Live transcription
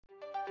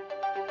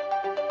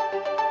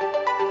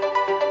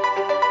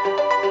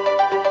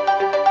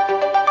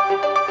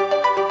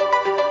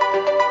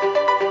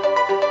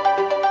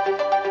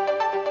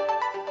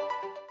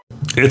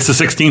It's the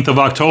 16th of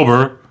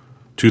October,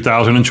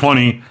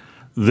 2020.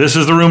 This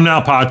is the Room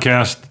Now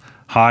podcast.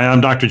 Hi,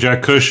 I'm Dr.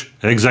 Jack Cush,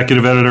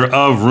 executive editor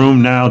of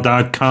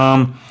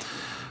RoomNow.com.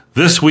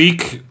 This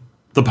week,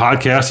 the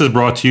podcast is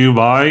brought to you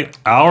by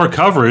our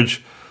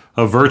coverage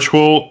of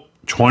virtual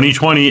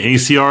 2020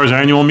 ACR's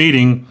annual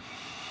meeting.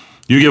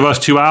 You give us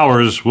 2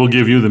 hours, we'll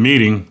give you the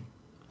meeting.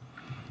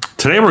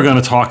 Today, we're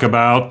going to talk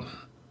about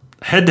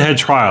head-to-head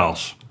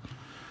trials.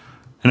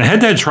 In a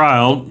head-to-head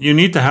trial, you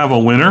need to have a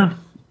winner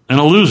and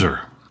a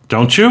loser,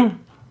 don't you?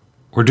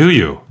 Or do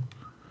you?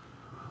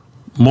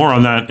 More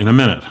on that in a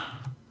minute.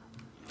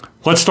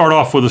 Let's start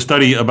off with a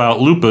study about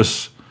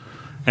lupus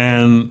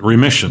and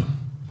remission.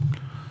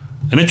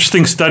 An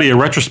interesting study, a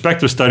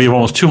retrospective study of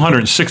almost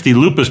 260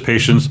 lupus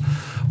patients,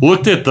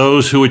 looked at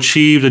those who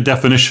achieved a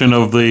definition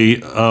of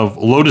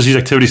low disease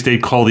activity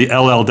state called the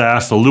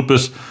LLDAS, the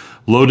lupus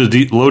low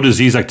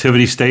disease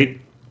activity state.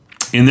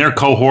 In their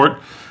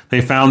cohort, they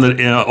found that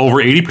over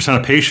 80%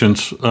 of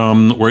patients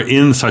were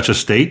in such a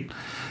state.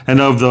 And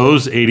of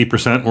those,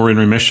 80% were in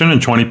remission and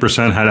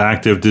 20% had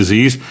active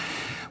disease.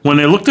 When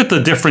they looked at the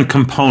different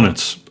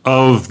components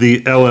of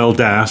the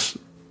LLDAS,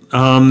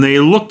 they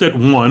looked at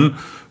one,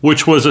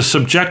 which was a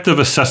subjective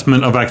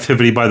assessment of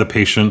activity by the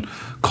patient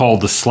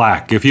called the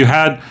SLAC. If you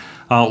had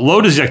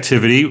low disease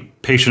activity,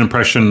 patient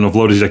impression of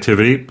low disease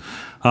activity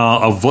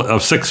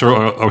of 6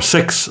 or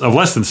 6 of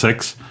less than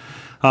 6,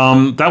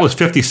 that was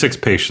 56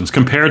 patients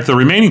compared to the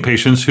remaining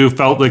patients who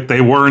felt like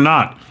they were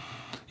not.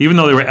 Even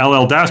though they were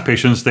LLDAS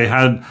patients, they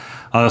had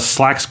a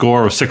SLAC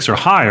score of 6 or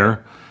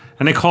higher,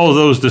 and they call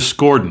those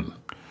discordant.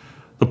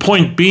 The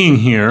point being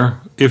here,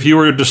 if you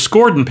were a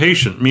discordant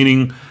patient,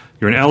 meaning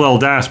you're an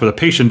LLDAS, but the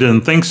patient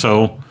didn't think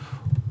so,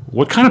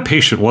 what kind of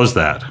patient was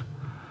that?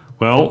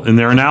 Well, in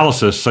their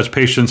analysis, such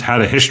patients had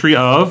a history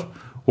of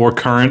or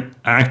current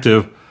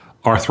active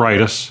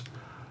arthritis,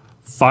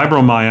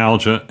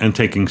 fibromyalgia, and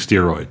taking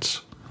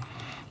steroids.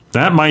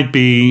 That might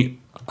be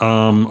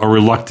a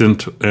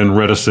reluctant and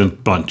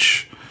reticent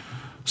bunch.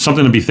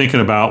 Something to be thinking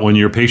about when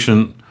your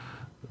patient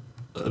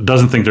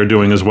doesn't think they're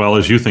doing as well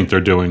as you think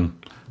they're doing.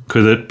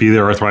 Could it be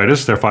their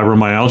arthritis, their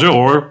fibromyalgia,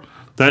 or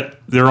that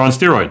they're on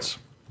steroids?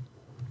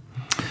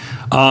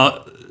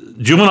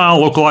 Juvenile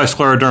localized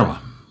scleroderma,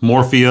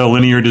 morphea,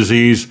 linear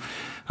disease.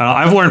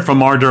 I've learned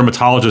from our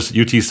dermatologist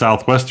at UT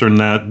Southwestern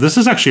that this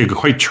is actually a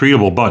quite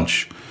treatable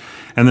bunch.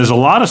 And there's a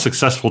lot of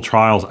successful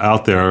trials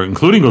out there,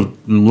 including a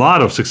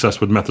lot of success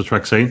with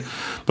methotrexate,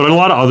 but a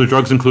lot of other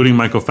drugs, including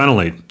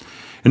mycophenolate.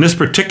 In this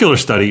particular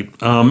study,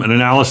 an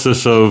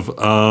analysis of, it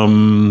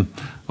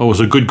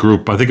was a good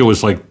group. I think it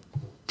was like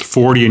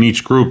 40 in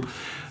each group.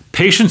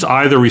 Patients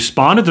either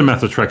responded to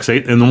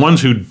methotrexate, and the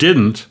ones who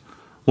didn't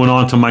went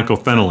on to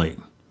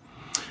mycophenolate.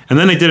 And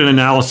then they did an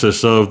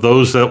analysis of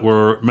those that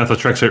were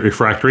methotrexate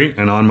refractory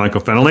and on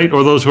mycophenolate,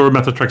 or those who were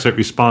methotrexate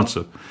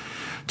responsive.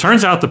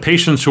 Turns out the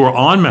patients who are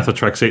on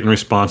methotrexate and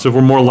responsive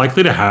were more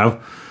likely to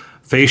have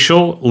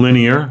facial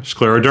linear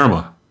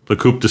scleroderma, the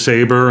Coupe de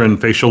Sabre and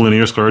facial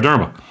linear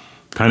scleroderma.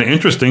 Kind of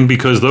interesting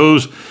because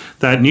those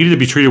that needed to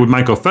be treated with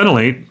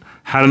mycophenolate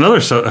had other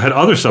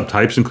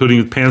subtypes,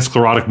 including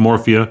pansclerotic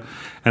morphea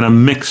and a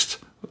mixed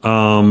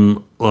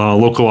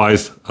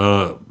localized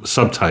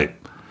subtype.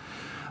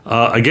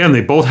 Again,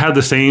 they both had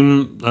the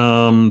same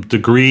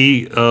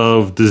degree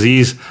of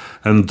disease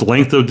and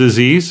length of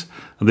disease.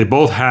 They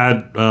both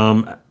had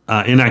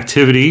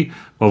inactivity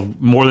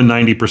of more than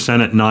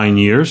 90% at 9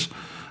 years.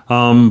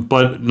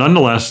 But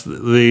nonetheless,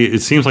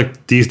 it seems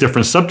like these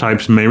different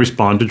subtypes may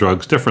respond to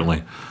drugs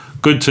differently.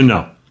 Good to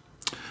know.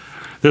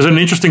 There's an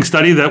interesting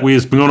study that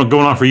has been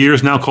going on for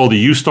years now called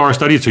the USTAR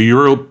study. It's a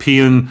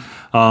European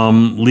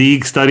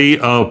League study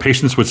of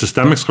patients with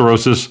systemic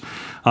sclerosis,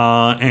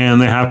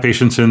 and they have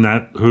patients in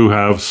that who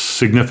have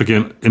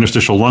significant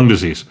interstitial lung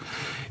disease.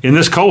 In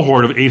this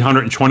cohort of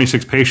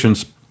 826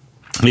 patients,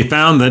 they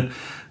found that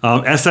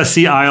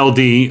SSC-ILD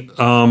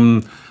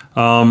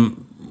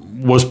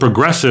was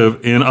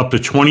progressive in up to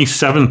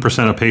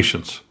 27% of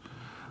patients.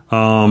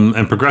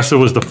 And progressive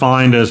was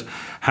defined as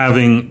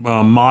having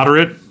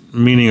moderate,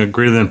 meaning a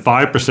greater than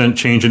 5%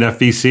 change in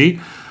FVC,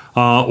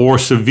 or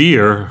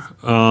severe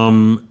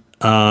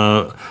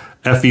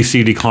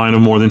FVC decline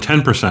of more than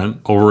 10%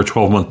 over a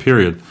 12-month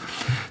period.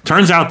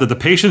 Turns out that the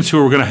patients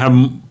who were going to have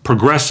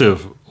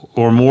progressive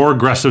or more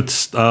aggressive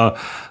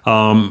SSC-ILD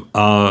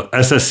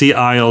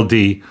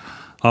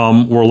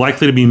were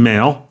likely to be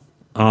male,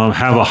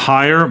 have a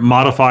higher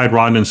modified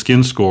Rodnan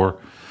skin score,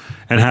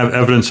 and have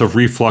evidence of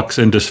reflux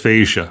and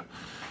dysphagia.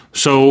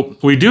 So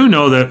we do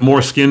know that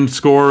more skin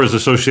score is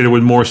associated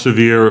with more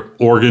severe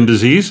organ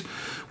disease.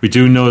 We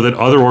do know that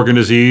other organ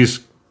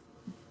disease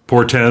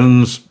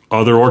portends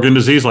other organ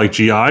disease like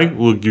GI.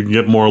 You can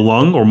get more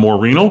lung or more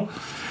renal.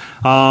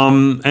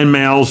 And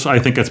males, I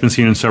think that's been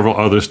seen in several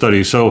other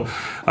studies. So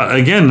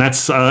again,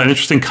 that's an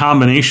interesting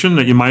combination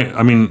that you might,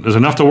 there's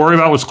enough to worry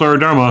about with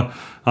scleroderma,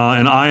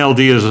 and ILD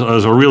is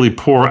a really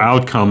poor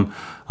outcome.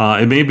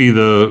 It may be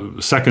the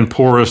second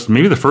poorest,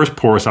 maybe the first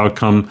poorest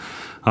outcome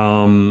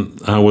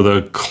with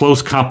a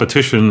close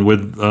competition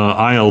with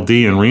ILD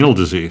and renal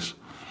disease.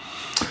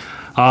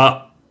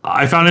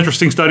 I found an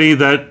interesting study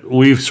that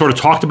we've sort of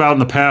talked about in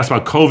the past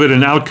about COVID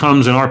and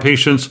outcomes in our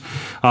patients.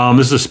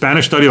 This is a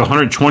Spanish study of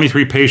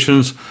 123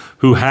 patients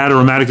who had a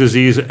rheumatic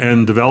disease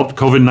and developed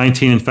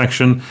COVID-19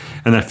 infection,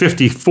 and that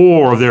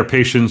 54 of their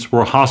patients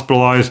were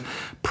hospitalized.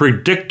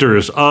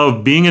 Predictors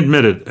of being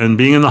admitted and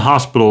being in the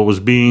hospital was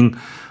being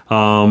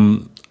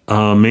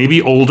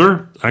maybe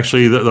older.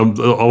 Actually,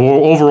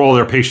 overall,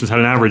 their patients had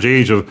an average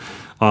age of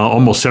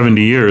almost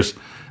 70 years,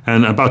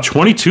 and about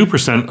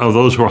 22% of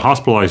those who were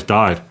hospitalized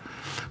died.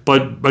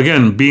 But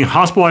again, being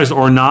hospitalized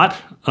or not,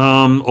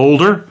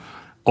 older,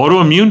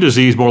 autoimmune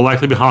disease more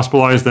likely to be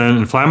hospitalized than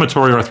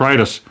inflammatory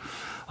arthritis,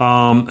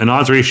 an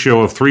odds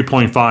ratio of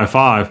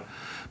 3.55.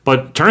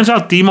 But turns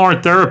out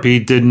DMARD therapy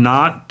did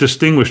not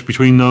distinguish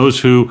between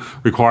those who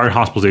required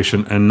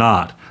hospitalization and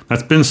not.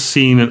 That's been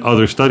seen in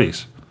other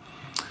studies.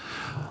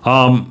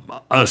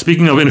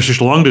 Speaking of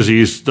interstitial lung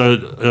disease,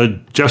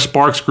 Jeff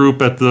Sparks' group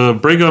at the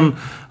Brigham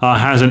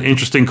has an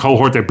interesting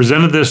cohort. They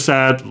presented this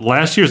at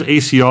last year's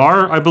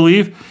ACR, I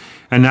believe,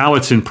 and now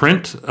it's in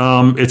print.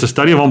 It's a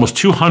study of almost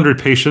 200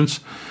 patients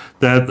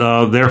that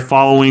they're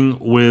following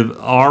with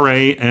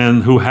RA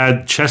and who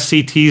had chest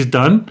CTs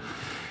done.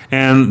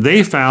 And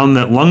they found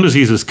that lung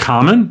disease is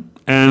common,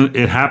 and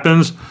it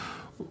happens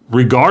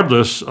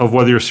regardless of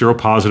whether you're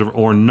seropositive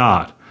or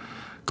not.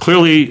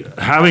 Clearly,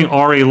 having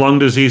RA lung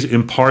disease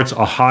imparts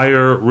a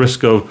higher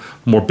risk of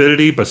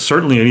morbidity, but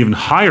certainly an even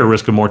higher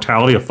risk of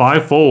mortality, a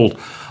 5-fold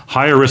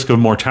higher risk of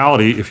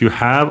mortality if you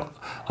have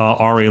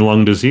RA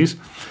lung disease.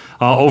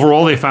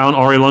 Overall, they found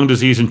RA lung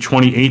disease in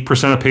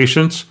 28% of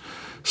patients,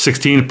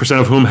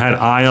 16% of whom had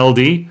ILD,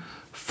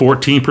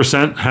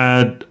 14%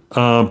 had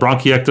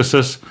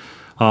bronchiectasis,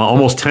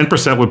 almost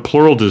 10% with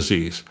pleural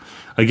disease.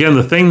 Again,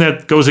 the thing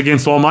that goes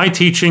against all my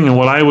teaching and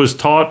what I was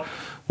taught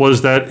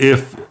was that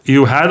if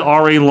you had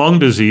RA lung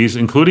disease,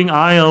 including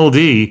ILD,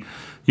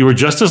 you were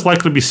just as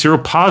likely to be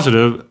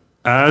seropositive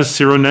as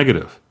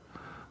seronegative.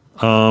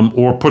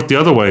 Or put the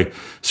other way,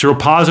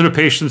 seropositive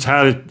patients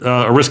had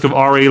a risk of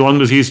RA lung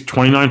disease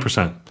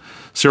 29%.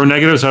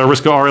 Seronegatives had a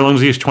risk of RA lung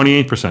disease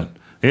 28%.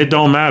 It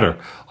don't matter.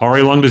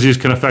 RA lung disease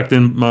can affect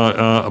in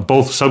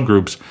both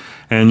subgroups,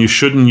 and you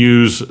shouldn't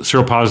use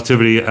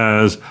seropositivity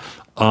as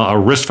a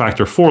risk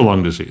factor for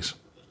lung disease.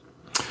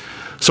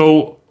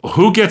 So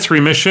who gets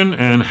remission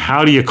and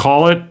how do you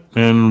call it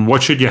and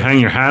what should you hang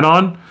your hat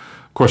on?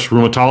 Of course,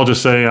 rheumatologists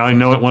say, I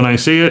know it when I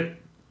see it.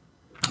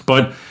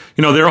 But,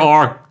 there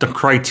are the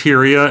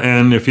criteria,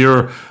 and if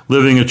you're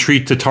living a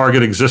treat to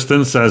target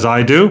existence, as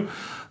I do,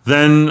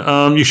 then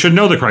you should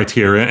know the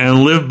criteria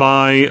and live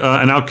by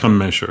an outcome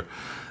measure.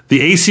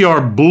 The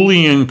ACR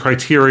Boolean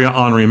criteria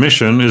on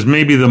remission is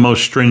maybe the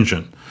most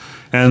stringent.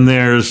 And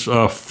there's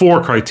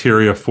 4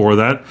 criteria for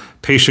that: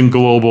 patient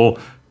global,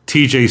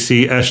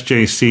 TJC,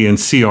 SJC, and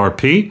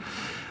CRP.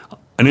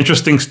 An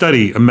interesting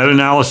study, a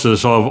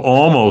meta-analysis of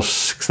almost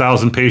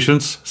 6,000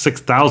 patients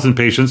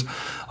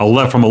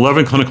from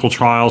 11 clinical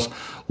trials,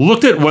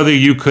 looked at whether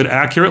you could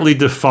accurately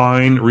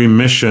define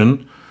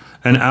remission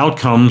and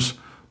outcomes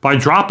by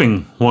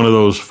dropping one of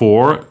those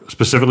 4,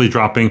 specifically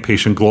dropping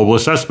patient global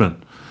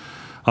assessment.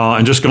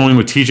 And just going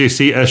with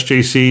TJC,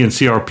 SJC, and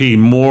CRP,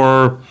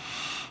 more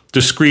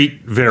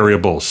discrete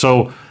variables.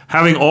 So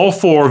having all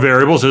 4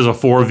 variables is a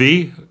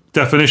 4V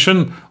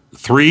definition.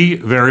 3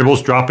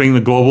 variables dropping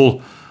the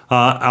global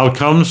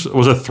outcomes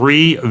was a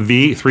 3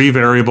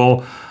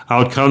 variable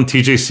outcome.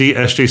 TJC,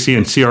 SJC,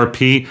 and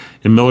CRP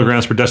in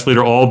milligrams per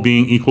deciliter all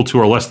being equal to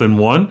or less than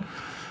 1.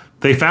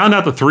 They found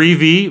out the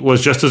 3V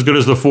was just as good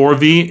as the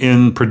 4V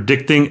in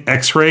predicting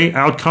X-ray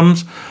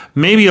outcomes,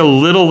 maybe a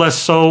little less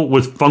so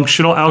with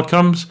functional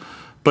outcomes,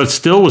 but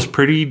still was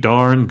pretty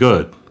darn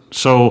good.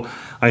 So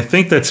I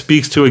think that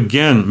speaks to,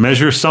 again,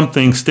 measure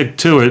something, stick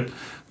to it,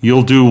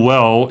 you'll do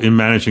well in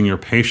managing your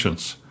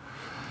patients.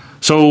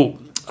 So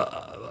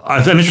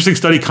an interesting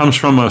study comes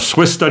from a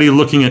Swiss study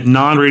looking at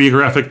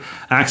non-radiographic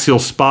axial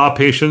SpA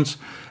patients.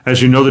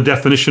 As you know, the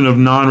definition of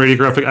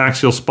non-radiographic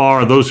axial SpA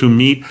are those who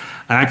meet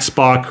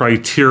AxSpA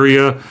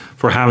criteria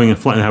for having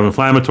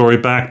inflammatory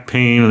back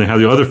pain, and they have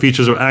the other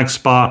features of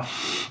AxSpA.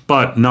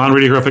 But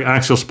non-radiographic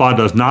axial SpA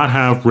does not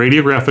have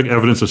radiographic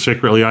evidence of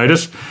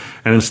sacroiliitis,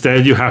 and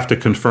instead you have to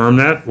confirm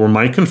that, or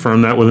might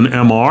confirm that, with an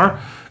MR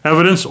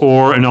evidence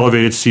or an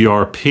elevated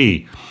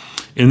CRP.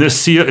 In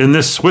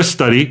this Swiss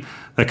study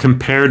that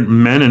compared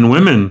men and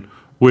women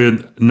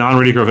with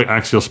non-radiographic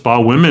axial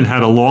SpA, women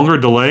had a longer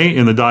delay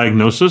in the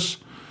diagnosis,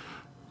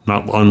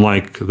 not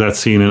unlike that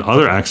seen in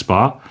other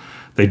AxSpA.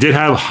 They did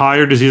have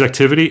higher disease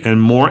activity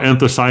and more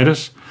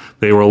enthesitis.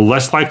 They were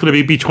less likely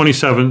to be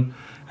B27,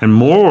 and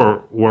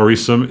more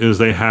worrisome is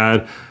they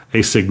had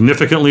a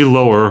significantly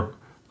lower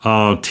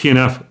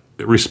TNF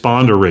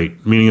responder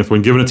rate, meaning if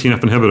when given a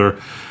TNF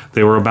inhibitor,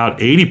 they were about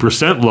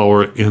 80%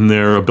 lower in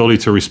their ability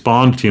to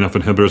respond to TNF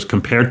inhibitors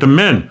compared to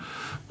men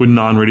with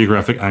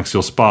non-radiographic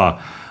axial SpA.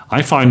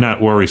 I find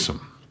that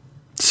worrisome.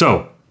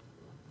 So,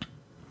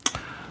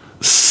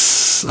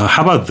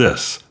 how about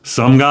this?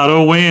 Some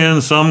gotta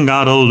win, some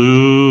gotta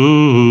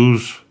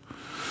lose.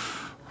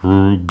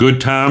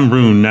 Good time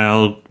Rune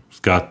now's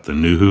got the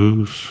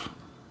news.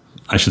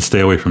 I should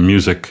stay away from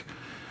music.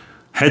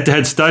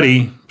 Head-to-head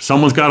study.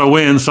 Someone's got to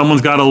win.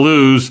 Someone's got to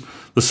lose.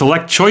 The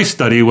Select Choice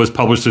study was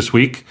published this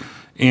week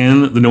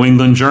in the New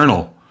England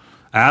Journal.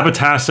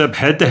 Abatacept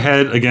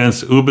head-to-head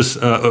against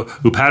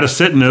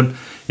upadacitinib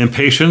in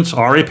patients,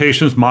 RA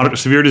patients, moderate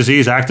to severe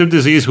disease, active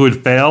disease, who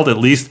had failed at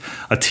least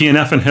a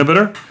TNF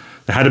inhibitor.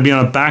 They had to be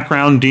on a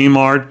background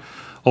DMARD.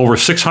 Over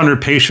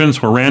 600 patients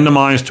were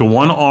randomized to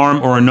one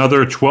arm or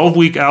another,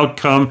 12-week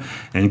outcome,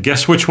 and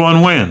guess which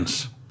one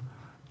wins?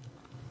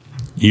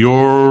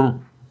 You're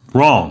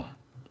wrong.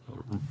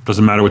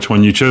 Doesn't matter which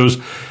one you chose.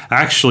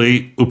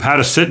 Actually,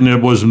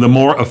 upadacitinib was the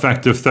more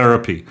effective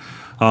therapy.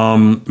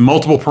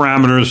 Multiple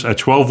parameters at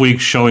 12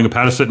 weeks showing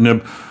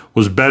upadacitinib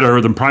was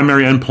better. The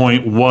primary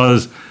endpoint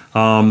was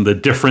the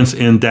difference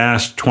in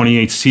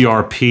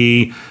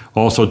DAS28-CRP,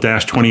 also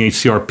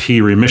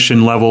DAS28-CRP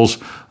remission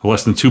levels of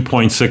less than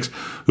 2.6.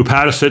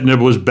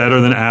 Upadacitinib was better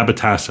than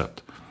abatacept.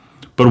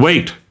 But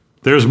wait,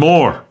 there's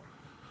more.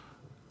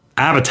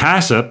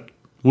 Abatacept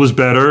was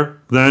better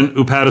than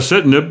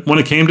upadacitinib when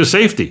it came to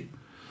safety.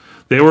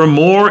 There were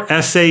more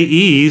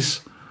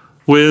SAEs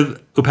with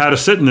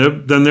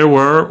upadacitinib than there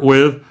were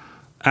with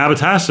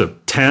abatacept.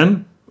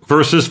 10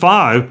 versus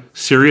 5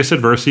 serious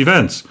adverse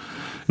events,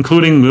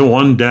 including the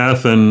one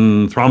death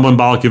and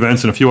thromboembolic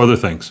events and a few other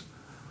things.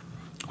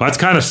 Well, that's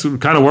kind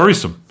of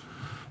worrisome.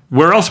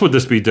 Where else would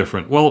this be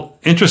different? Well,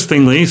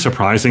 interestingly,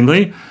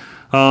 surprisingly,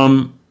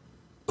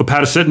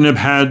 upadacitinib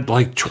had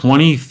like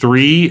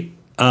 23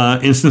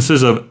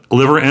 instances of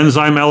liver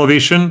enzyme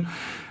elevation,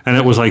 and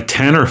it was like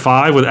 10 or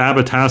 5 with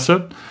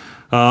abatacept.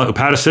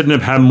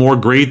 Upadacitinib had more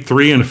grade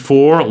 3 and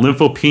 4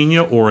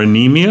 lymphopenia or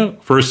anemia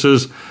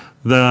versus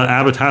the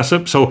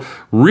abatacept. So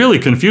really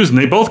confusing.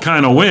 They both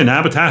kind of win.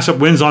 Abatacept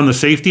wins on the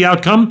safety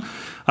outcome.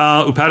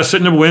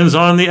 Upadacitinib wins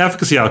on the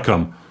efficacy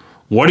outcome.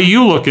 What are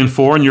you looking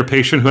for in your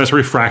patient who has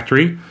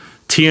refractory,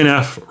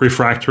 TNF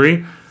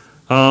refractory,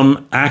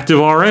 active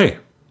RA?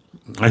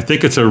 I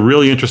think it's a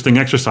really interesting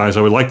exercise.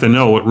 I would like to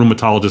know what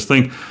rheumatologists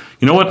think.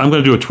 You know what? I'm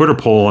going to do a Twitter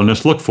poll on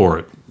this. Look for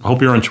it. I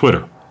hope you're on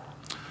Twitter.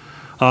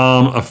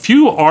 A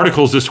few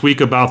articles this week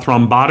about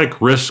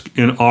thrombotic risk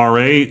in RA.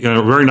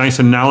 A very nice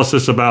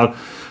analysis about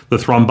the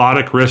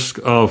thrombotic risk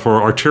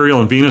for arterial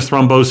and venous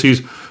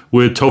thromboses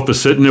with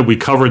tofacitinib. We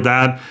covered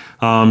that.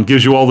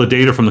 Gives you all the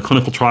data from the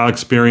clinical trial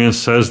experience.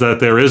 Says that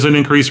there is an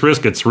increased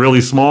risk. It's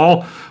really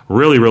small,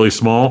 really, really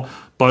small.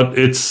 But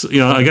it's,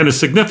 again, it's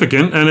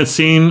significant, and it's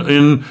seen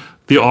in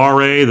the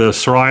RA, the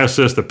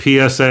psoriasis,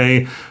 the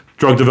PSA,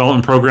 drug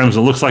development programs.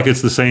 It looks like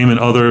it's the same in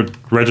other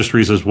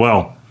registries as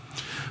well.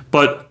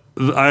 But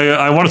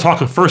I want to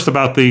talk first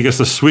about the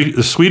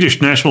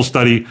Swedish national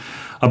study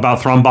about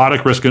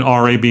thrombotic risk in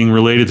RA being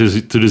related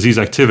to disease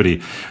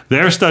activity.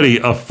 Their study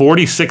of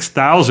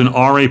 46,000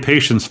 RA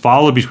patients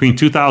followed between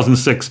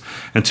 2006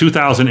 and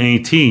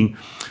 2018,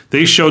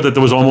 they showed that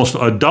there was almost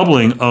a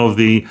doubling of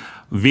the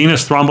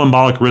venous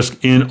thromboembolic risk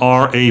in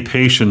RA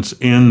patients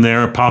in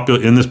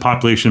this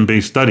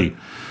population-based study.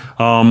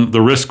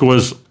 The risk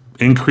was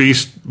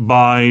increased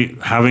by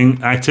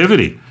having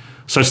activity,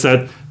 such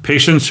that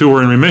patients who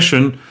were in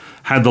remission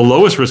had the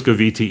lowest risk of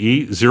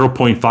VTE,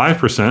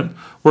 0.5%,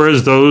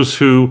 whereas those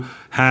who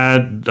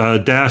had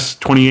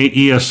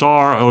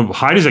DAS28-ESR of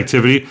high disease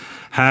activity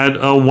had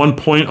a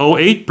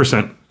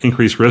 1.08%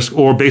 increased risk,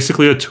 or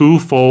basically a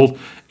twofold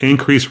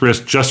increased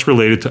risk just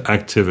related to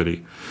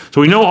activity.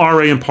 So we know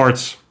RA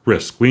imparts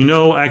risk. We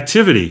know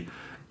activity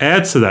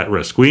adds to that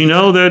risk. We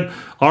know that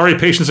RA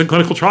patients in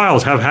clinical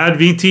trials have had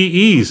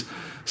VTEs,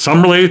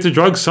 some related to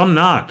drugs, some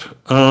not.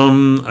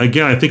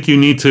 Again, I think you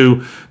need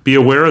to be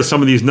aware of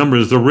some of these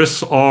numbers. The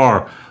risks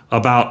are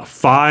about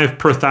 5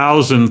 per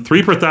 1,000,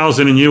 3 per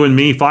 1,000 in you and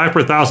me, 5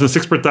 per 1,000,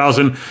 6 per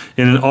 1,000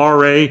 in an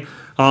RA,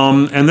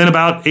 and then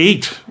about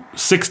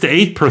 6 to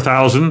 8 per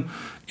 1,000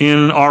 in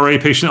an RA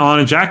patient on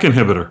a JAK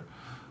inhibitor.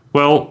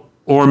 Well,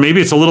 or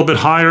maybe it's a little bit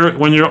higher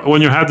when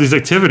you have these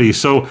activities.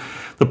 So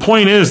the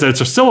point is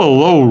that it's still a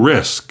low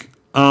risk,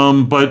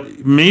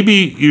 but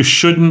maybe you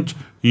shouldn't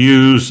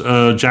use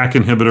a JAK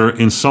inhibitor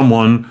in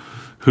someone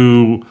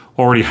who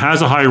already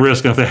has a high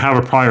risk, and if they have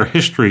a prior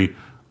history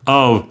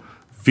of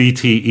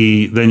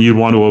VTE, then you'd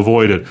want to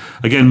avoid it.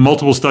 Again,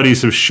 multiple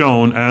studies have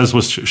shown, as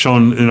was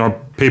shown in our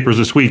papers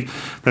this week,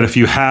 that if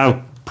you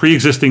have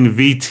pre-existing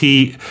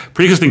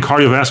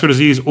cardiovascular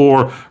disease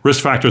or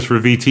risk factors for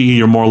VTE,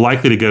 you're more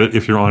likely to get it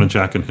if you're on a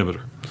JAK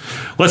inhibitor.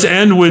 Let's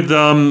end with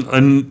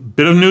a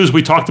bit of news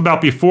we talked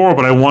about before,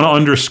 but I want to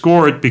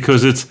underscore it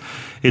because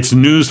it's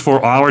news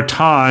for our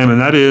time,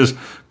 and that is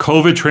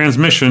COVID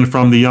transmission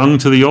from the young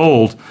to the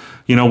old.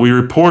 We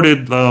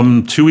reported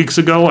 2 weeks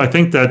ago, I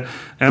think, that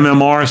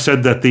MMR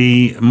said that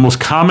the most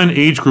common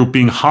age group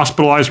being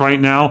hospitalized right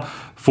now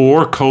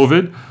for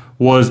COVID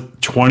was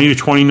 20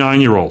 to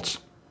 29-year-olds.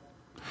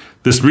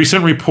 This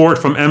recent report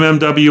from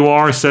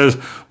MMWR says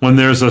when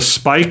there's a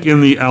spike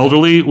in the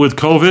elderly with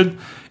COVID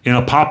in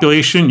a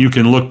population, you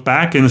can look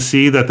back and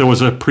see that there was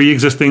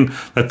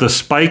that the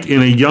spike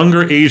in a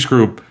younger age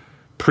group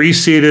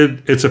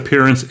preceded its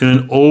appearance in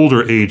an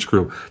older age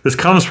group. This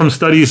comes from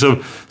studies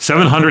of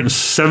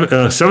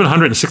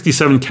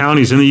 767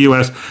 counties in the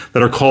U.S.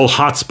 that are called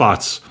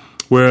hotspots,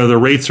 where the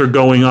rates are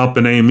going up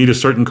and they meet a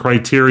certain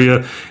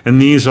criteria.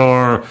 And these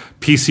are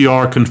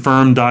PCR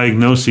confirmed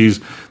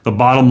diagnoses. The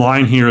bottom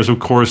line here is, of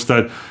course,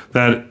 that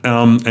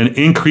an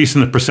increase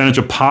in the percentage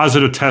of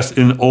positive tests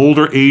in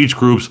older age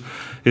groups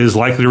is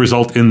likely to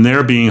result in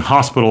their being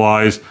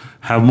hospitalized,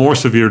 have more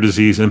severe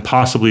disease, and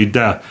possibly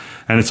death.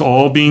 And it's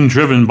all being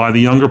driven by the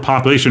younger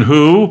population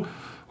who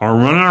are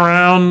running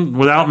around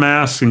without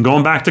masks and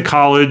going back to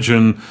college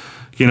and,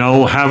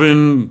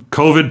 having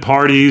COVID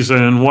parties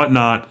and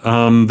whatnot.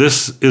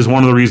 This is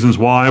one of the reasons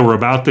why we're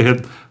about to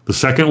hit the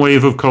second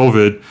wave of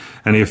COVID.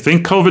 And if you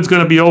think COVID's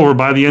going to be over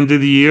by the end of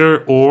the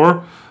year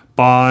or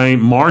by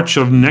March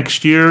of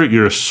next year,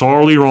 you're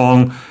sorely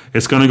wrong.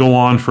 It's going to go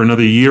on for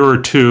another year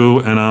or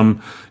two. And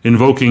I'm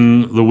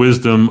invoking the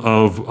wisdom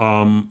of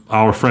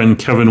our friend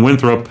Kevin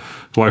Winthrop,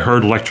 who I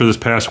heard lecture this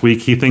past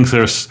week. He thinks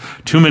there's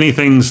too many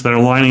things that are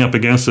lining up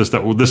against us,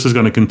 that this is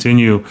going to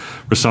continue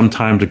for some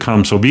time to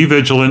come. So be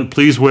vigilant.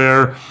 Please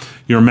wear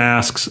your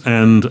masks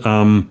and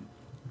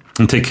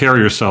take care of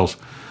yourselves.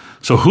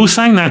 So who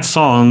sang that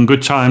song,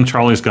 Good Time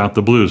Charlie's Got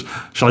the Blues?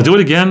 Shall I do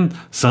it again?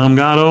 Some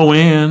gotta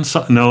win.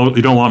 No,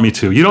 you don't want me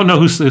to. You don't know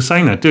who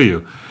sang that, do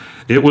you?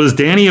 It was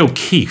Danny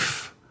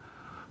O'Keefe.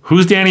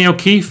 Who's Danny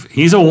O'Keefe?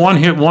 He's a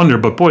one-hit wonder,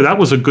 but boy, that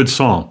was a good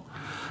song.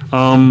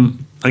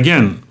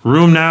 Again,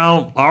 Room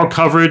Now, our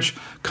coverage.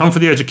 Come for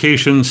the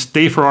education.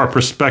 Stay for our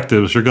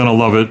perspectives. You're going to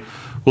love it.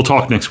 We'll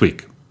talk next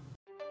week.